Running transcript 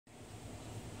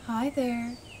Hi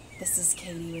there, this is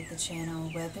Katie with the channel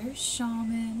Weather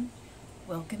Shaman.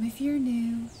 Welcome if you're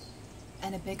new,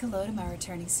 and a big hello to my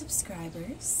returning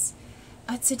subscribers.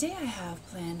 Today I have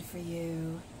planned for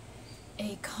you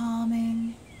a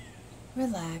calming,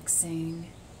 relaxing,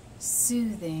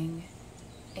 soothing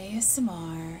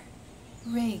ASMR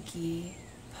Reiki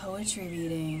poetry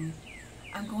reading.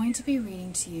 I'm going to be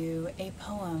reading to you a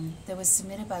poem that was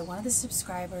submitted by one of the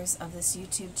subscribers of this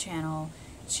YouTube channel,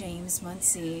 James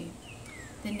Muncy.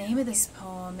 The name of this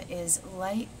poem is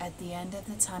Light at the End of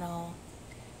the Tunnel,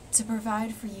 to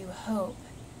provide for you hope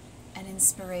and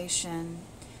inspiration,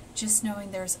 just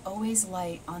knowing there's always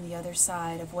light on the other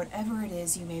side of whatever it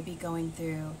is you may be going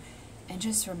through, and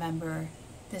just remember,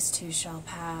 this too shall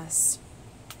pass.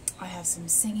 I have some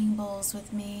singing bowls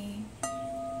with me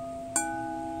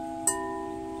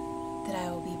that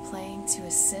I will be playing to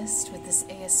assist with this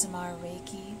ASMR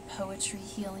Reiki poetry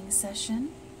healing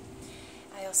session.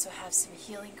 I also have some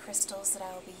healing crystals that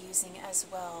I will be using as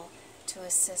well to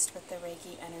assist with the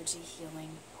Reiki energy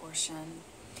healing portion.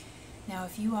 Now,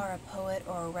 if you are a poet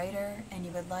or a writer and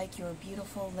you would like your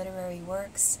beautiful literary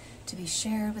works to be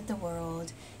shared with the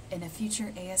world in a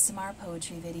future ASMR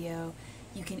poetry video,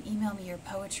 you can email me your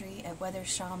poetry at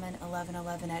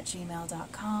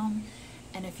weathershaman1111@gmail.com.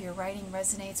 And if your writing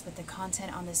resonates with the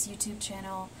content on this YouTube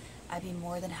channel, I'd be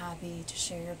more than happy to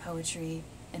share your poetry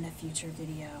in a future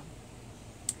video.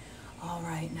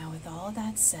 Alright, now with all of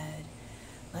that said,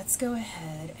 let's go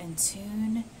ahead and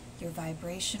tune your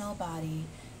vibrational body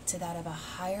to that of a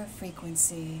higher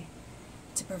frequency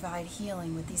to provide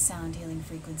healing with these sound healing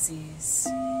frequencies.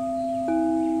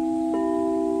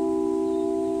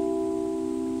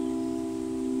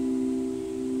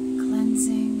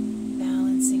 Cleansing,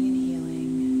 balancing, and healing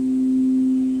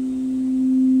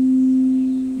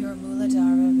your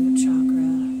Muladhara root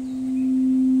chakra,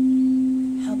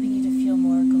 helping you to feel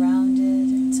more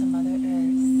grounded to Mother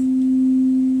Earth,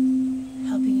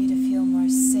 helping you to feel more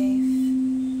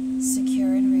safe,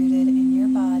 secure, and rooted in your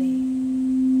body,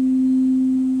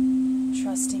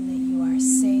 trusting that you are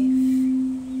safe,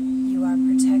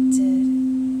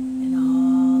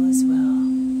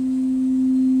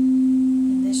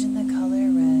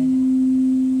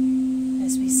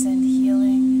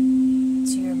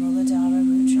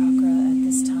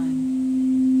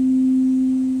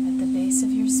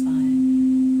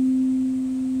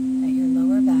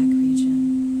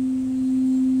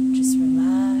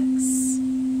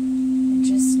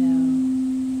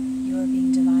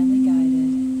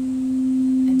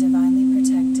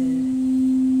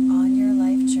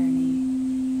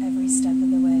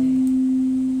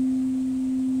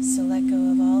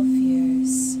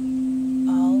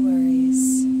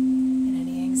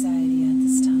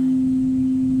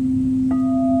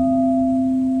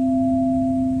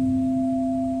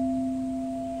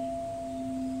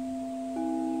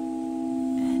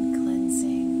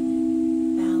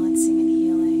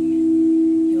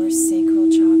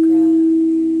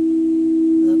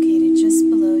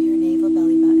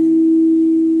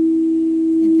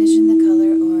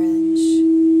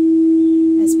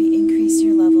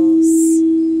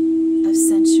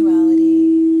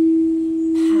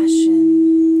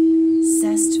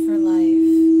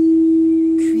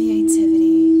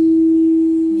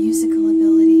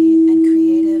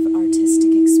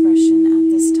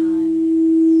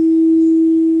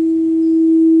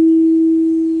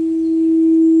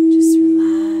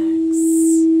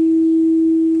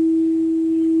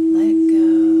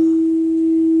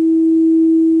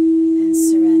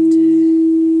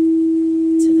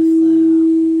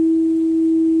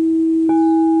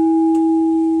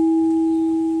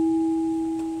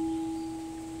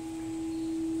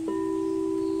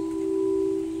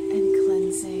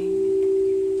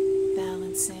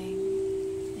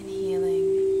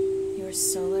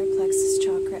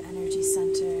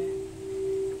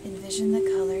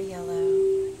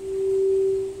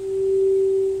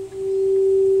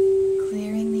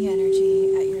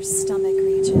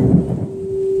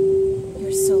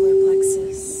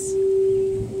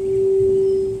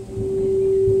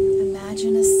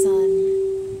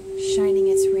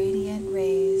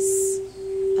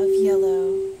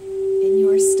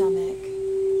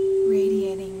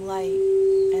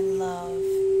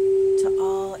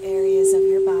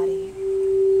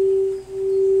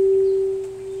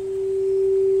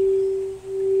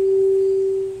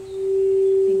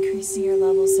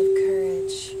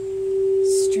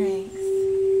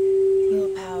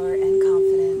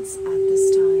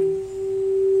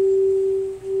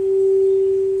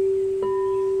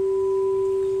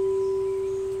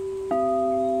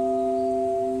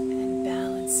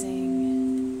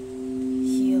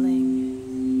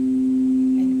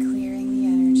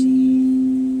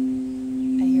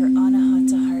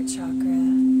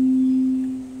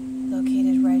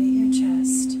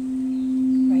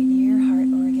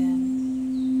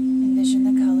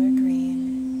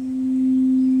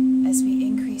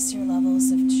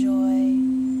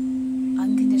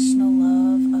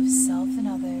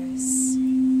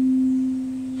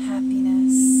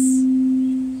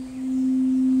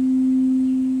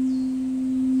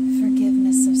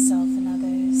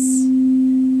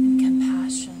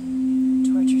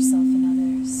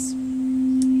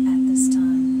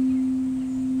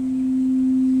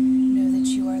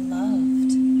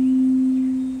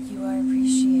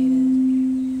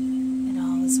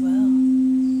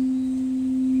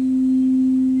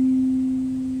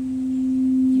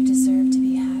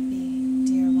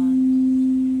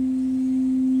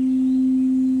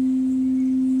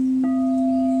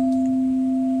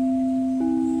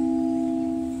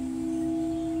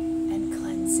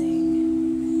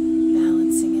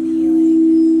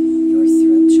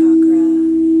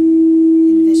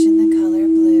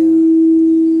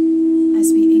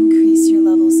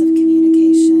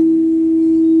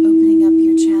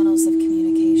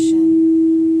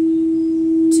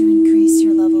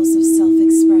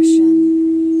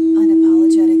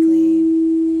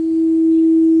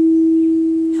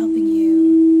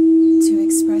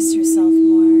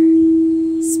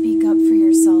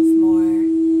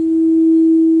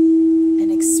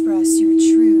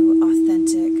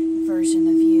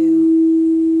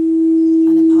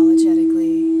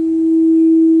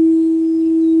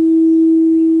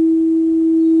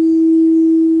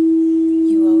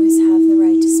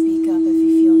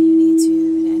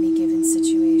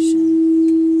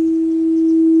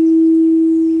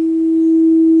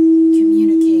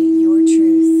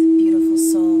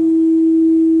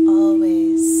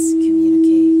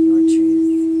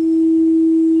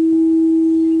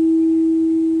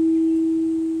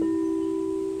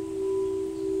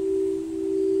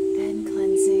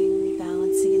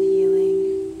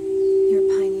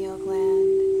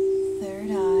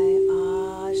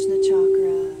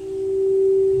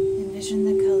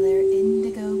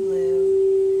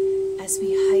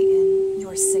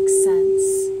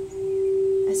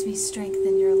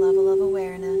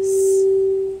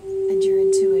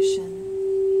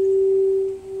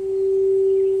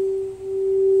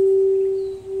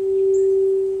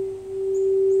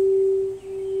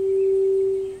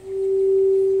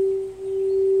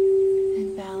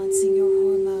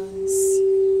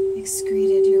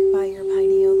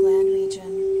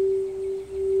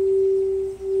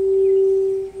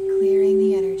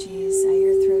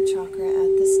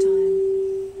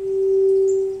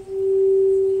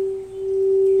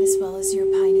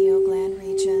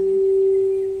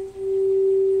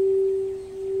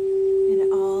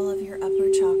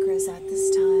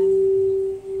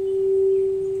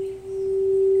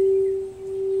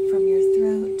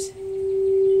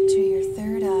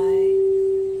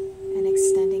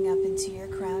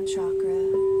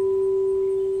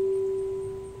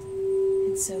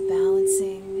 So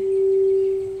balancing,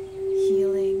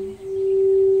 healing,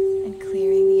 and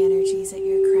clearing the energies at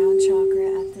your crown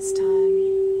chakra at this time.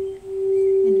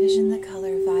 Envision the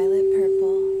color violet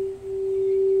purple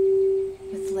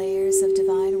with layers of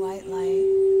divine white light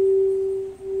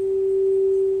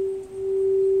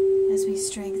as we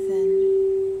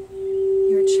strengthen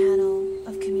your channel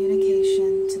of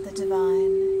communication to the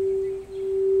divine,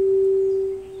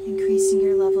 increasing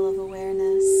your level of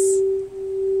awareness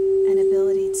and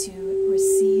ability to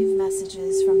receive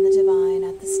messages from the divine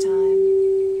at this time.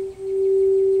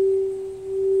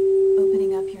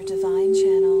 Opening up your divine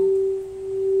channel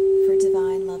for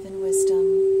divine love and wisdom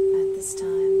at this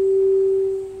time.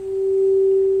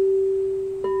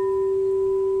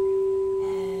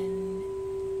 And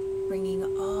bringing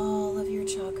all of your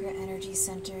chakra energy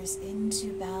centers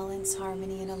into balance,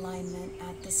 harmony, and alignment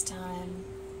at this time.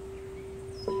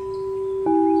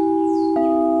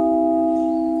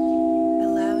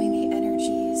 Allowing the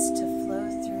energies to flow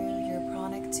through your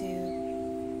pranic tube,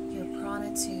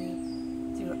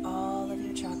 through all of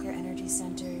your chakra energy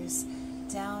centers,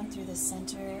 down through the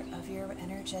center of your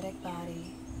energetic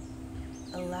body.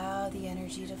 Allow the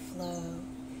energy to flow.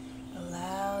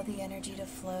 Allow the energy to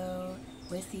flow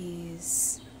with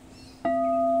ease.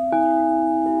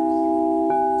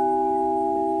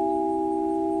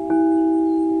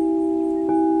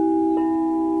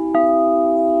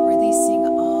 Releasing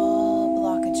all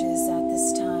blockages at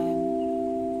this time.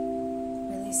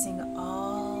 Releasing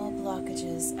all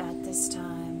blockages at this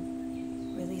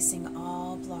time. Releasing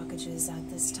all blockages at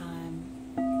this time.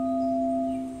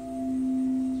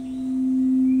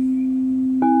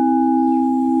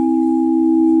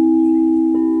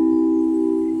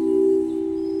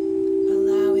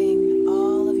 Allowing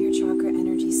all of your chakra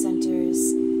energy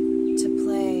centers to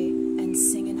play and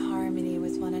sing in harmony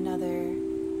with one another.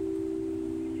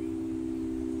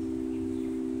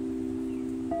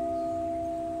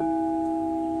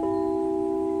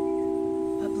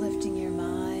 Uplifting your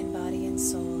mind, body, and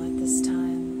soul at this time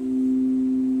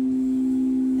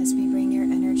as we bring your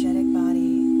energetic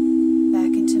body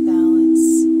back into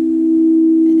balance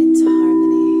and into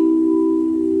harmony.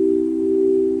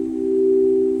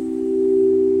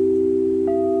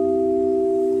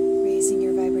 Raising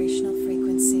your vibrational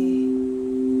frequency,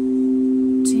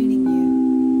 tuning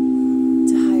you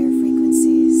to higher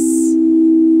frequencies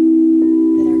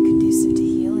that are conducive to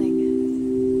healing,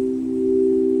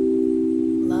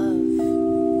 love,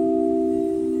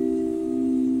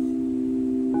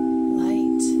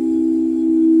 light,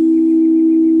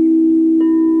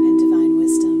 and divine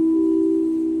wisdom.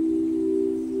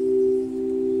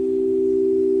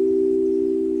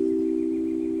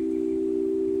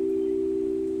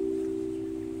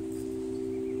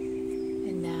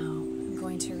 And now I'm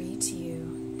going to read to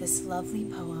you this lovely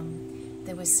poem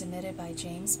that was submitted by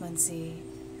James Muncy.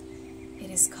 It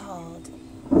is called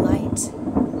Light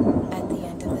at the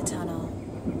End of the Tunnel.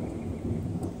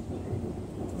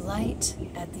 Light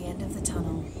at the end of the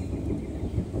tunnel.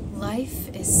 Life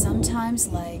is sometimes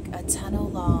like a tunnel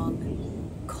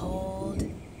long, cold,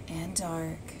 and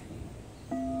dark.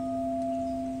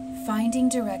 Finding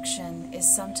direction is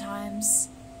sometimes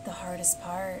the hardest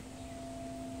part.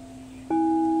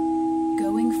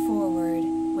 Going forward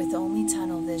with only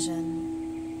tunnel vision.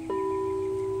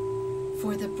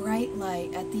 For the bright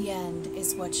light at the end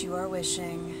is what you are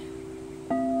wishing.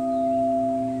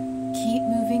 Keep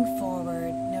moving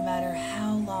forward no matter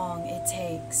how long it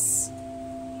takes.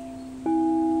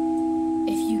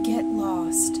 If you get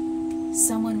lost,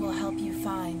 someone will help you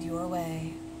find your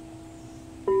way.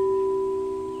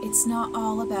 It's not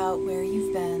all about where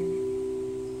you've been.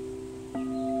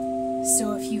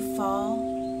 So if you fall,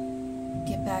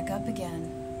 get back up again.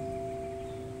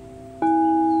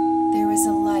 There is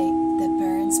a light that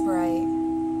burns bright,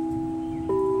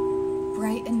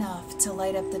 bright enough to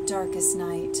light up the darkest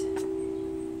night.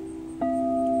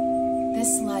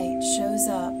 This light shows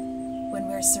up when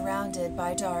we're surrounded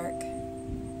by dark.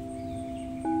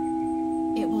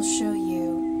 It will show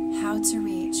you how to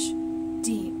reach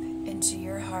deep into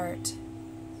your heart.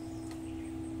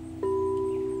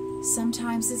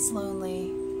 Sometimes it's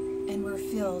lonely and we're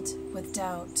filled with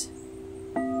doubt.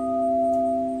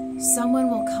 Someone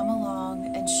will come along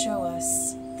and show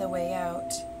us the way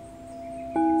out.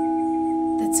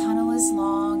 The tunnel is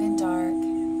long and dark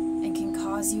and can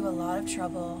cause you a lot of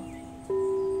trouble.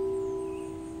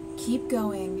 Keep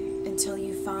going until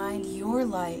you find your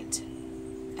light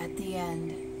at the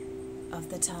end of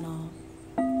the tunnel.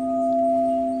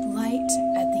 Light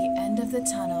at the End of the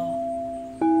Tunnel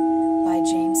by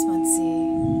James Muncy.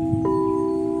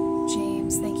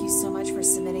 James, thank you so much for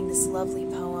submitting this lovely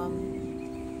poem.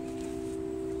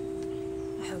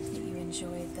 hope that you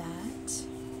enjoyed that.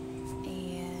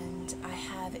 And I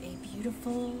have a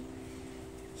beautiful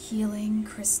healing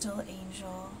crystal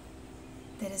angel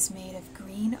that is made of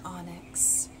green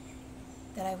onyx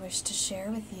that I wish to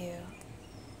share with you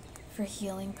for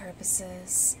healing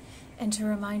purposes and to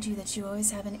remind you that you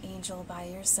always have an angel by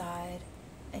your side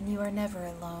and you are never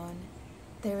alone.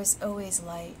 There is always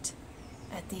light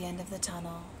at the end of the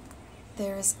tunnel.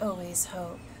 There is always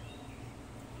hope.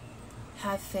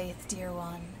 Have faith, dear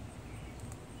one,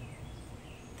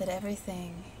 that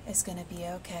everything is going to be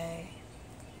okay,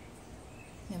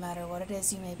 no matter what it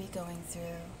is you may be going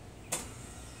through.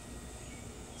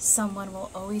 Someone will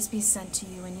always be sent to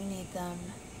you when you need them.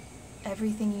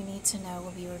 Everything you need to know will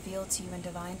be revealed to you in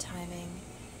divine timing,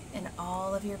 and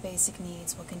all of your basic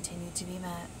needs will continue to be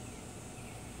met.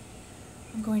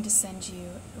 I'm going to send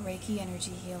you Reiki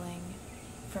energy healing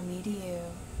from me to you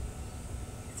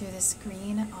through this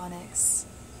green onyx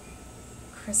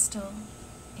crystal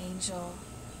angel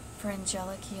for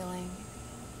angelic healing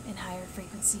and higher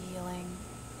frequency healing.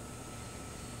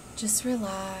 Just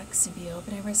relax and be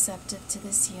open and receptive to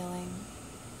this healing.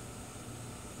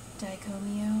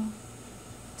 Daikomyo,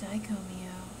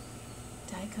 Daikomyo,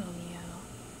 Daikomyo.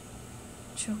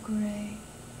 Chokure,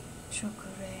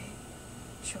 Chokure,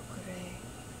 Chokure.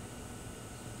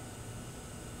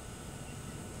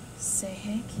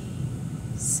 Seiheki,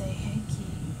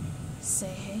 Seiheki,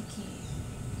 Seiheki.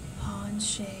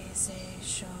 Hanshe Ze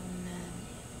Shonen,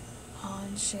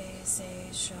 Hanshe Ze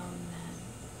Shonen,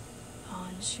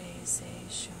 Hanshe Ze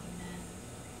Shonen.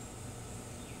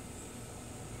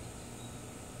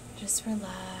 Just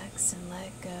relax and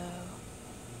let go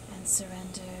and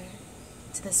surrender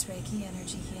to this Reiki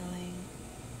energy healing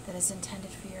that is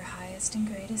intended for your highest and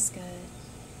greatest good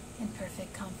in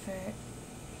perfect comfort,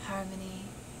 harmony,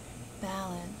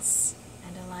 balance,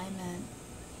 and alignment.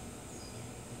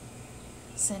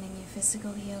 Sending you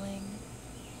physical healing,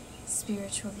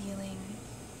 spiritual healing,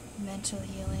 mental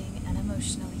healing, and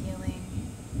emotional healing.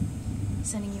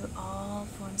 Sending you all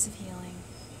forms of healing,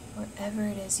 wherever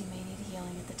it is you may need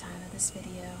healing at the time of this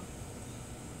video.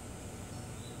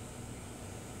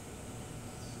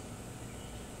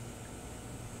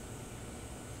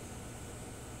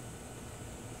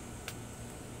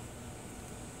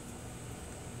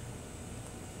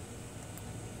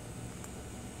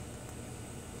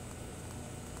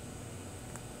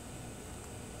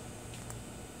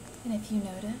 And if you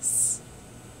notice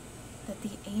that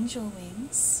the angel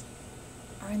wings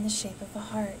are in the shape of a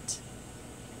heart,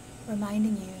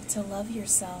 reminding you to love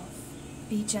yourself,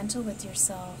 be gentle with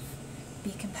yourself,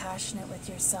 be compassionate with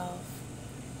yourself,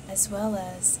 as well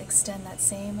as extend that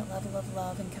same level of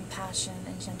love and compassion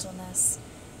and gentleness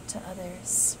to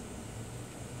others.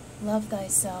 Love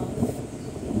thyself,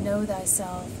 know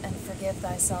thyself, and forgive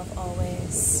thyself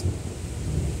always.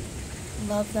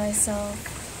 Love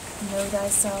thyself, know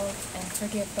thyself, and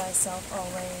forgive thyself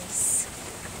always.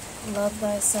 Love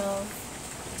thyself,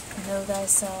 know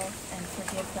thyself, and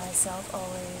forgive thyself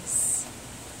always.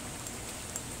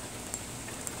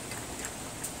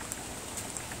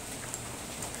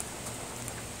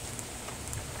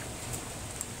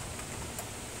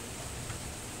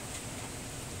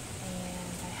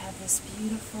 And I have this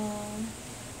beautiful,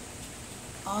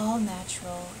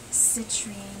 all-natural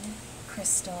citrine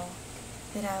crystal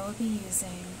that I will be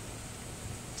using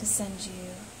to send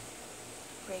you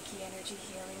Reiki energy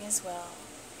healing as well,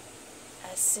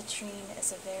 as citrine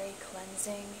is a very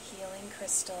cleansing, healing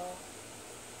crystal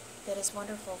that is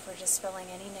wonderful for dispelling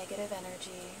any negative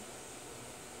energy,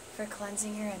 for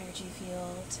cleansing your energy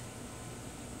field,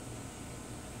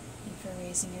 and for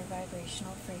raising your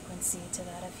vibrational frequency to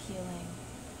that of healing,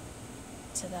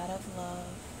 to that of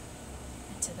love,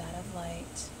 and to that of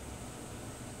light.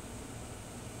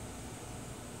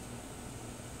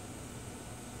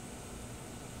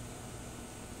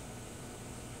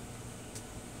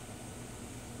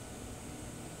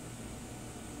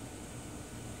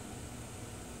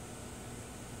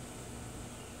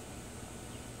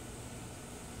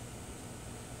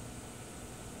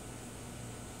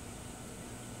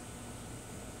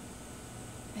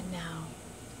 And now,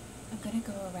 I'm going to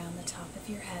go around the top of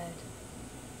your head,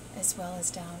 as well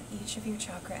as down each of your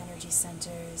chakra energy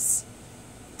centers,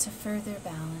 to further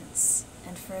balance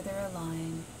and further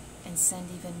align and send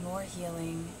even more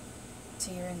healing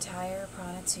to your entire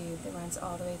prana tube that runs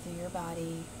all the way through your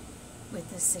body with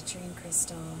this citrine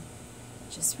crystal.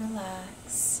 Just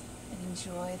relax and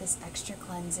enjoy this extra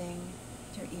cleansing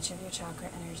through each of your chakra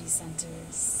energy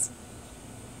centers.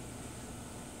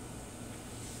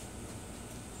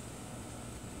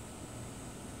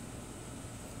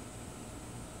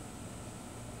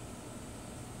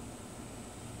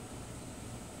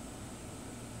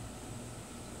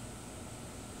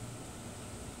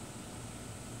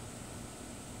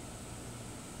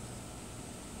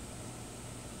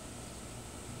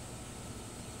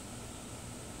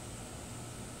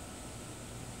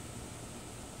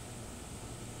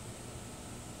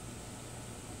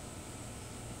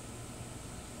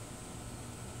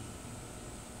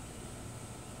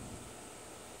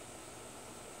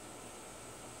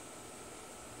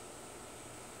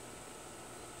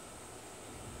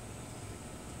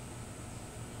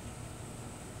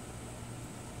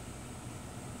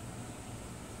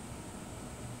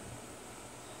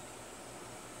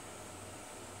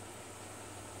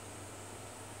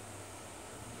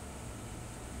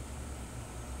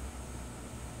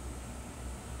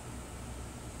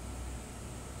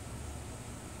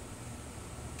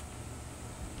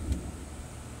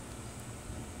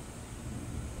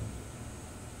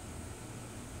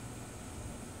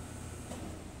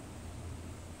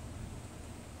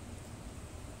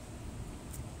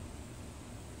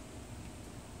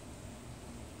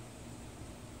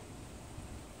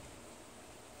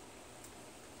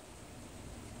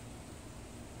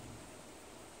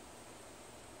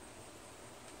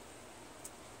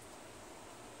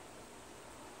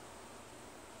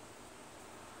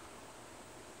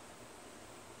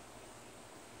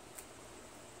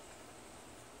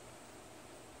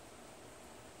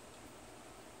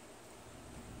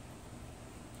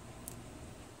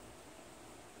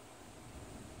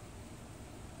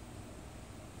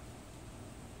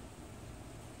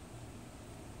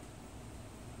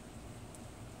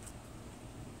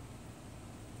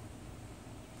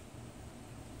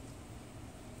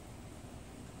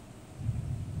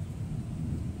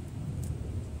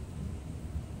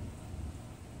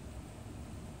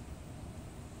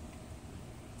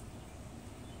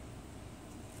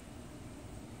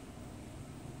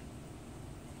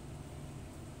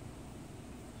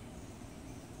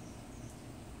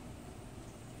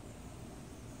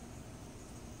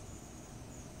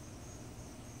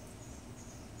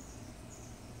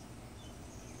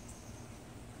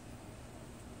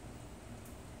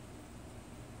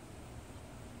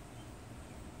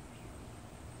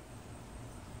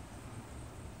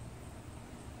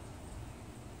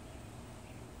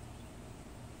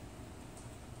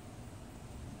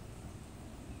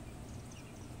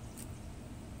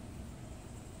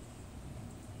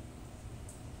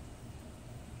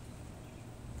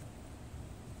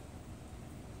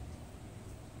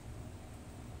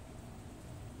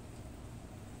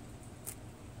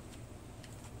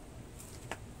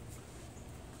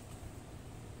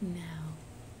 Now,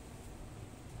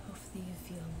 hopefully you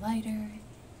feel lighter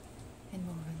and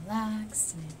more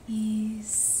relaxed and at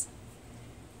ease.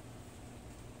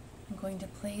 I'm going to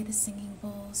play the singing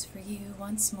bowls for you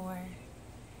once more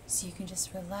so you can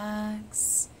just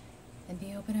relax and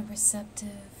be open and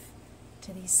receptive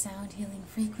to these sound healing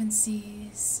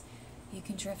frequencies. You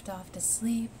can drift off to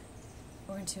sleep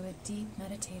or into a deep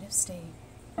meditative state.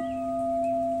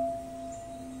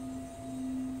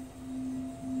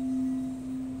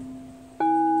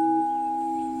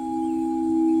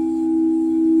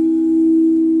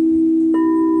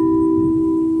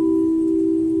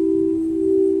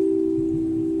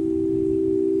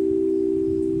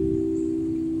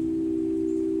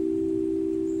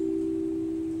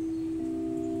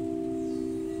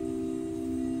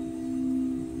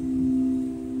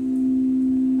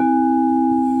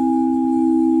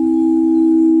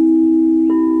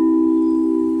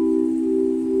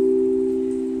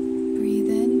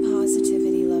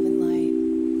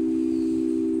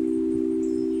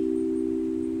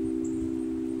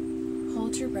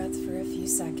 Hold your breath for a few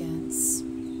seconds.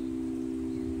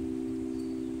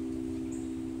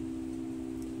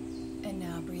 And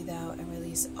now breathe out and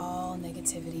release all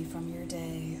negativity from your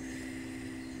day.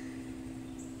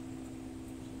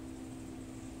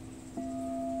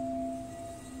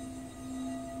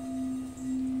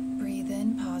 Breathe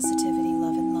in positivity,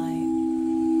 love, and light.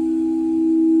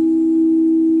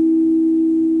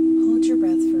 Hold your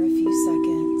breath for a few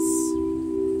seconds.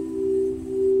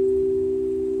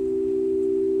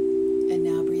 And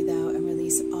now breathe out and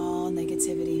release all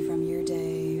negativity from your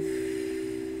day.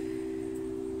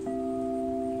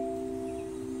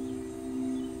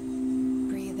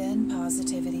 Breathe in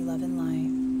positivity, love, and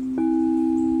light.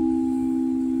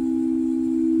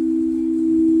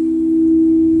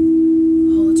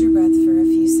 Hold your breath for a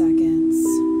few seconds.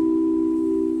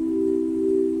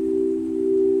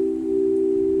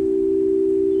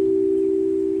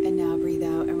 And now breathe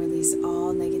out and release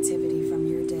all negativity from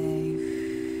your day.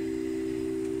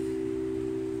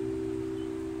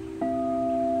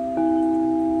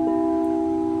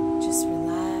 Just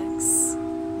relax,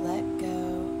 let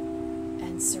go,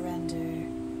 and surrender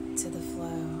to the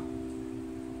flow.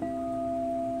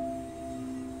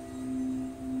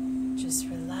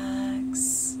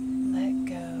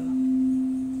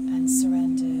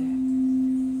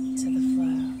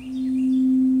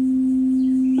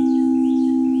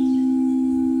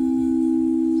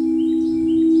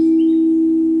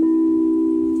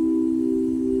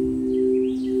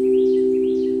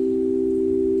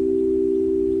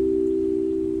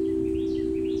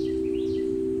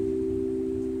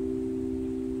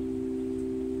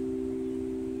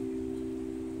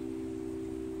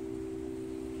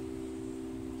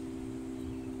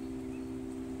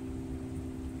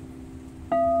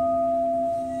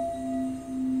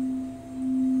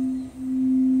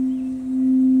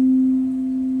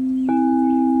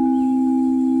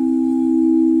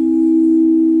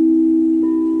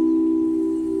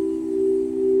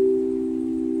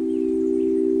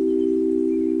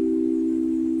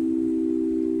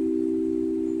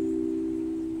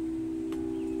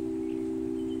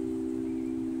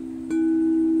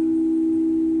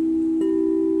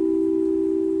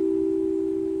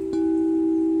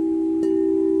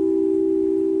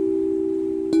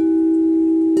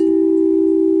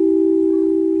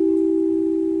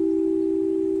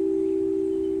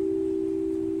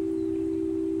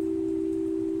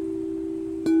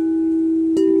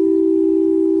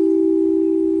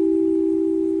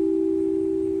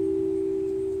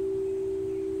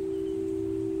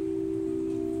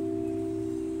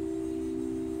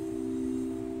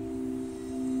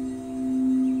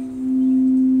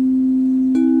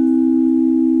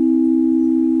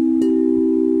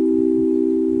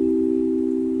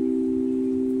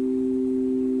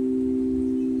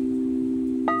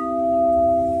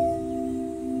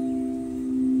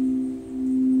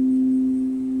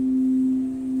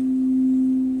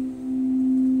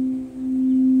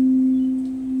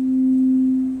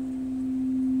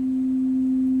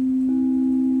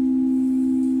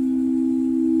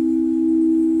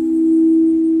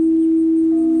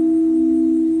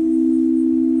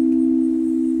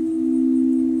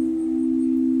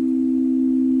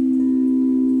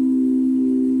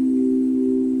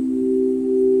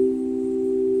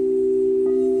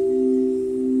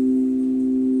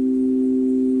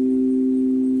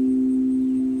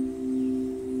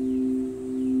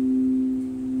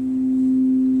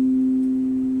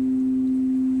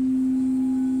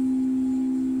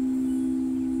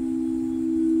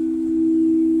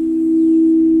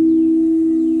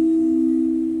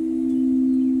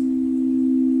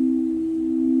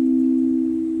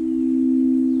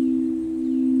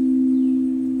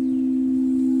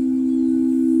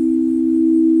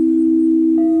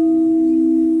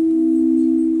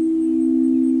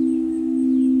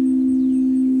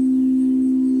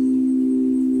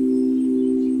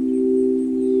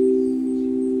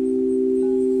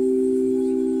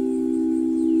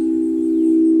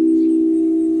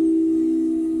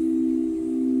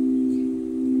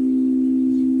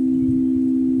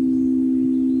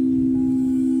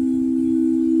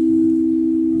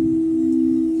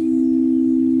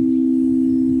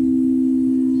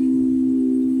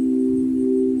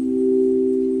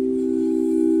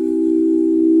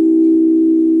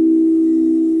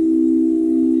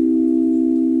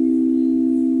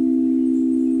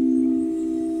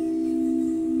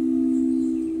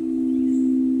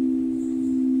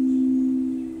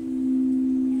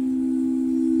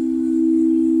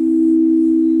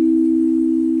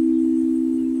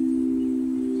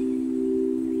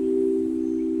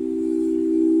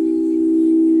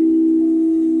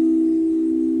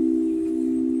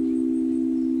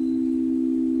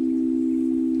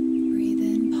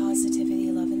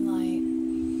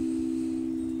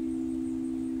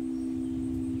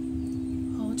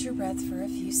 hold your breath for a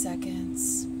few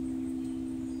seconds.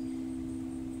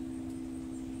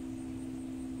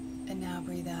 And now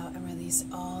breathe out and release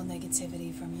all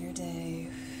negativity from your day.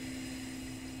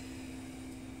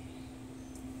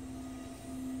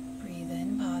 Breathe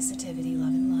in positivity,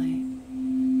 love, and light.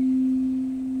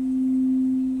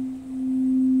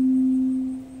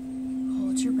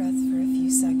 Hold your breath for a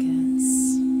few seconds.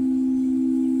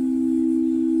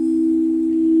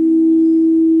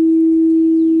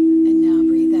 And now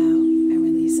breathe out and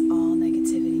release all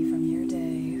negativity from your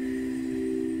day.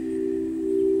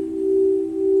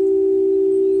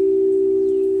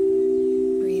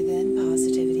 Breathe in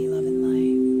positivity, love, and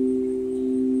light.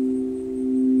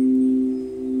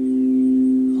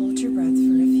 Hold your breath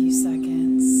for a few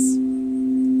seconds.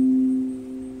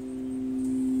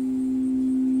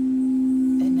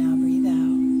 And now breathe out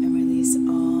and release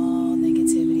all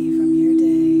negativity from your day.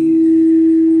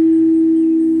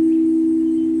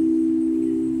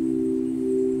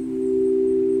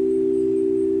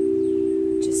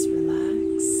 Just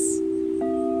relax,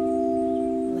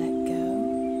 let go,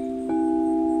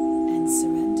 and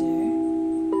surrender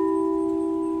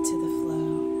to the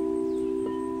flow.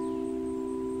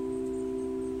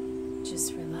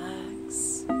 Just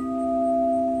relax,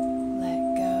 let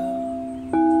go,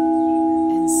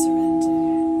 and surrender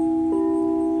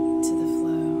to the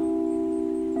flow.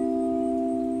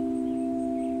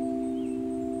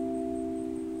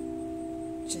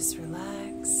 Just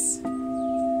relax,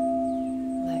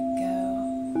 let go,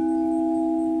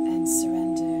 and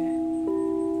surrender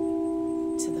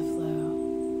to the flow.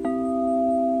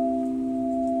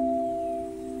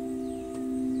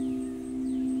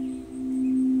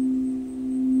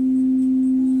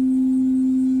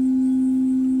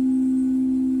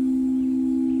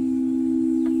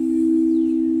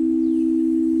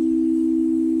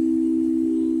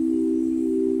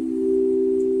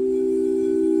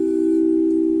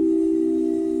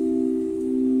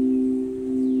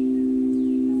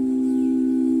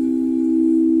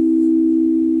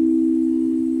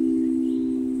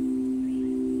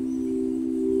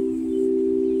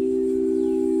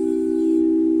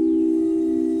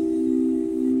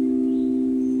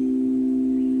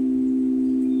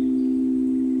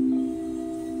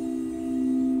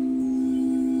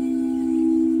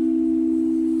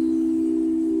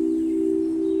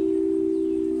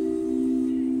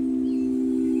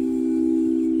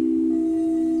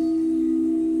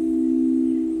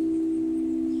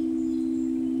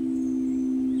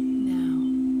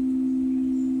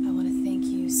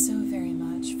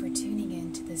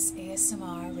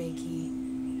 ASMR Reiki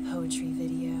poetry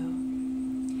video.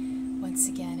 Once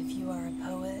again, if you are a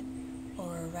poet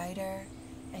or a writer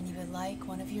and you would like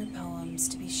one of your poems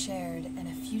to be shared in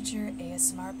a future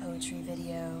ASMR poetry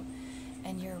video,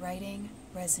 and your writing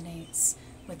resonates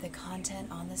with the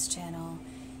content on this channel,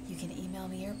 you can email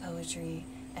me your poetry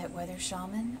at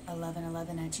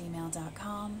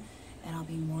weathershaman1111@gmail.com, and I'll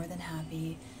be more than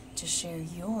happy to share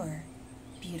your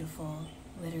beautiful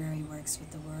literary works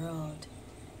with the world.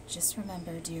 Just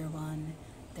remember, dear one,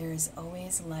 there is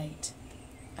always light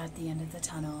at the end of the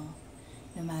tunnel.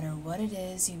 No matter what it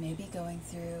is you may be going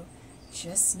through,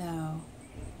 just know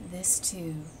this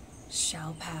too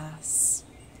shall pass.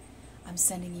 I'm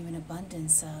sending you an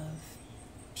abundance of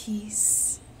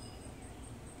peace,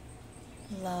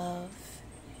 love,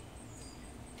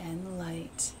 and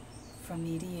light from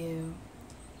me to you.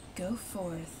 Go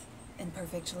forth in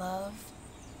perfect love,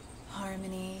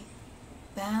 harmony,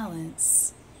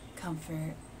 balance,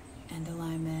 comfort, and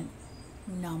alignment.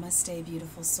 Namaste,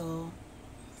 beautiful soul.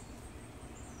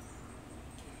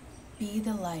 Be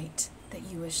the light that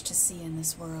you wish to see in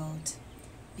this world.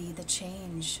 Be the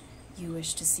change you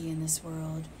wish to see in this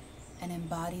world, and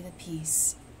embody the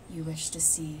peace you wish to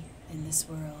see in this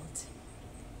world.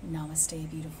 Namaste,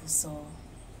 beautiful soul.